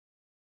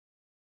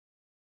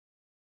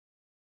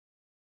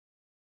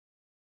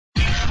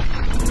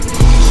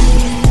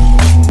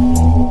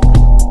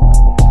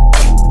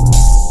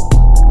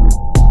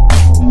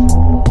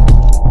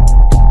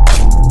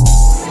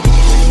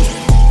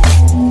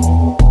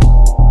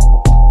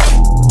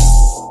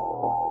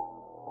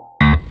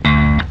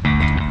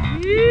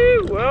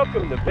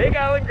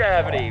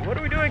gravity. What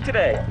are we doing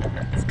today?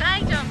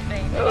 Sky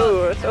jumping.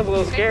 Oh, that sounds a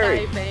little scary.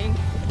 Skydiving.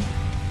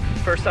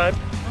 First time?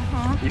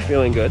 You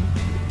feeling good?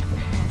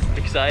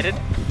 Excited?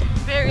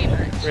 Very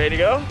much. Ready to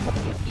go?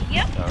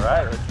 Yep. All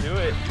right, let's do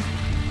it.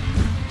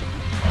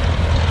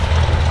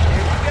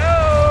 Here we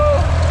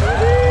go.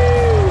 Woo-hoo.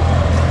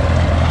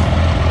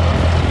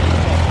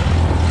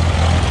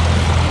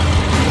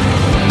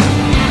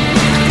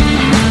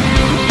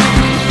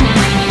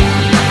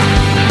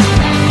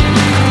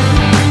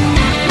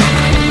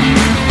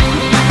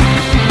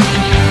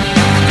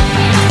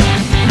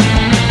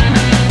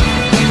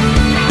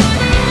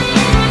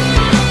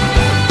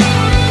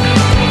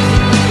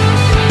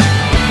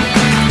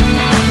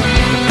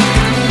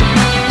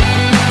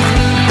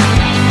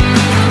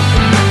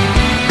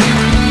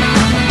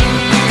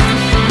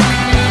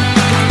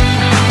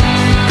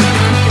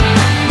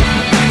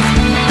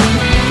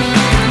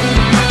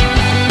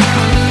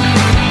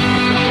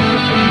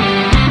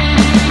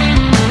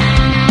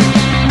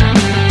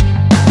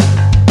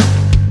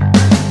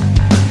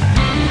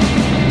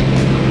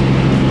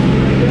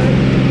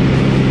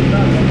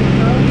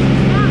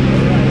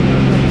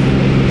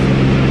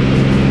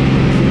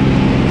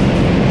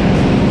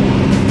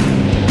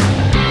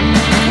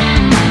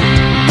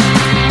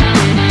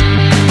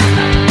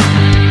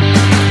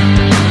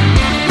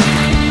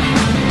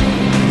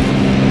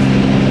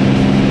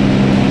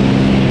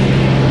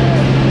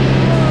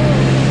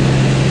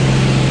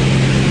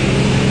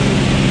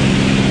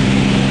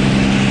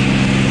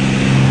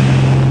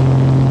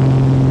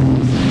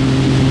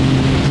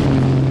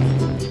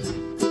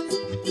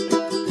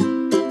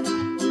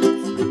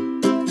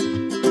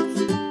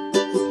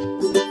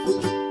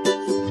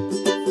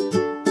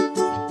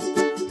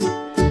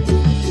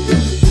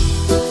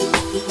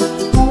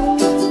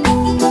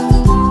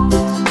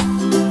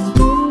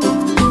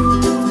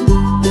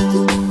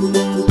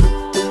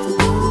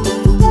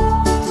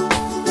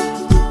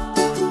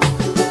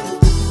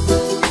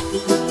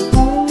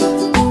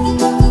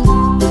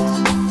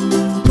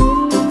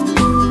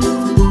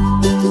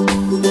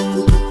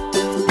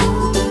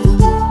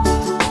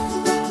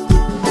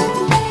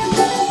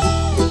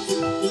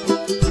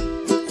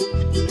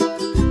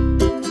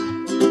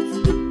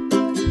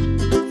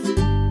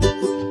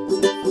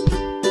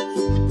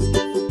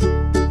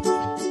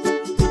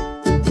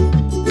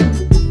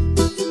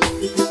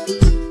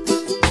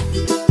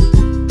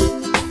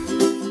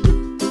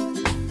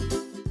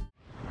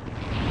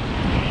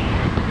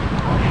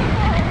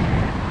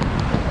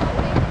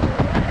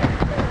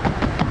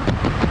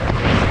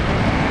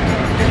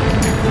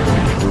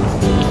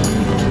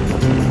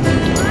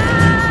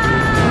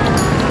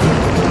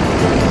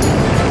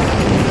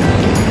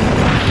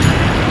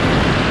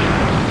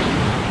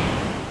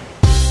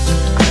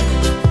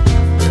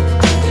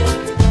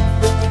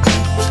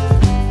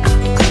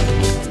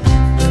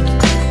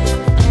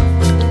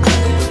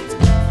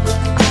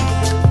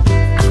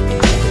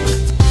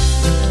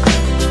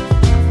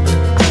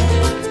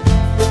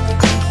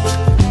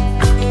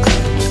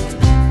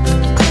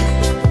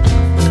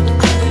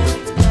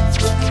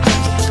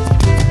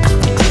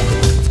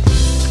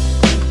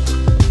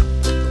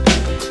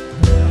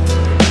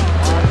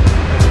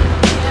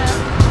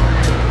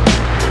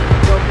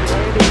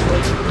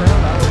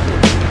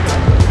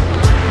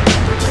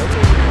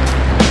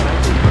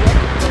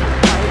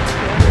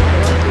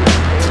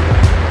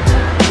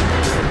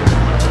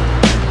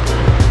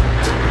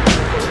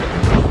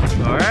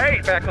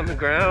 Back on the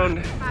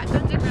ground. Back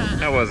on the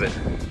ground. How was it?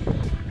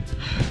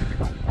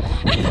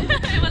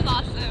 It was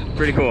awesome.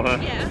 Pretty cool, huh?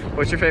 Yeah.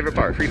 What's your favorite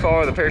part? Free fall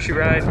or the parachute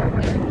ride?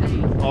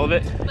 Everything. All of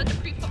it? But the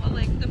free fall,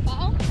 like the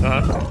fall,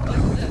 Uh-huh.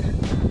 was the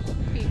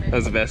favorite. That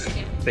was the best.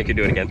 Yeah. Think you'll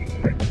do it again?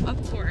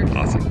 Of course.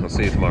 Awesome. We'll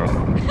see you tomorrow.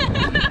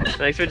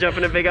 Thanks for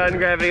jumping in Big Island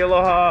Gravity.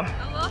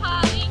 Aloha.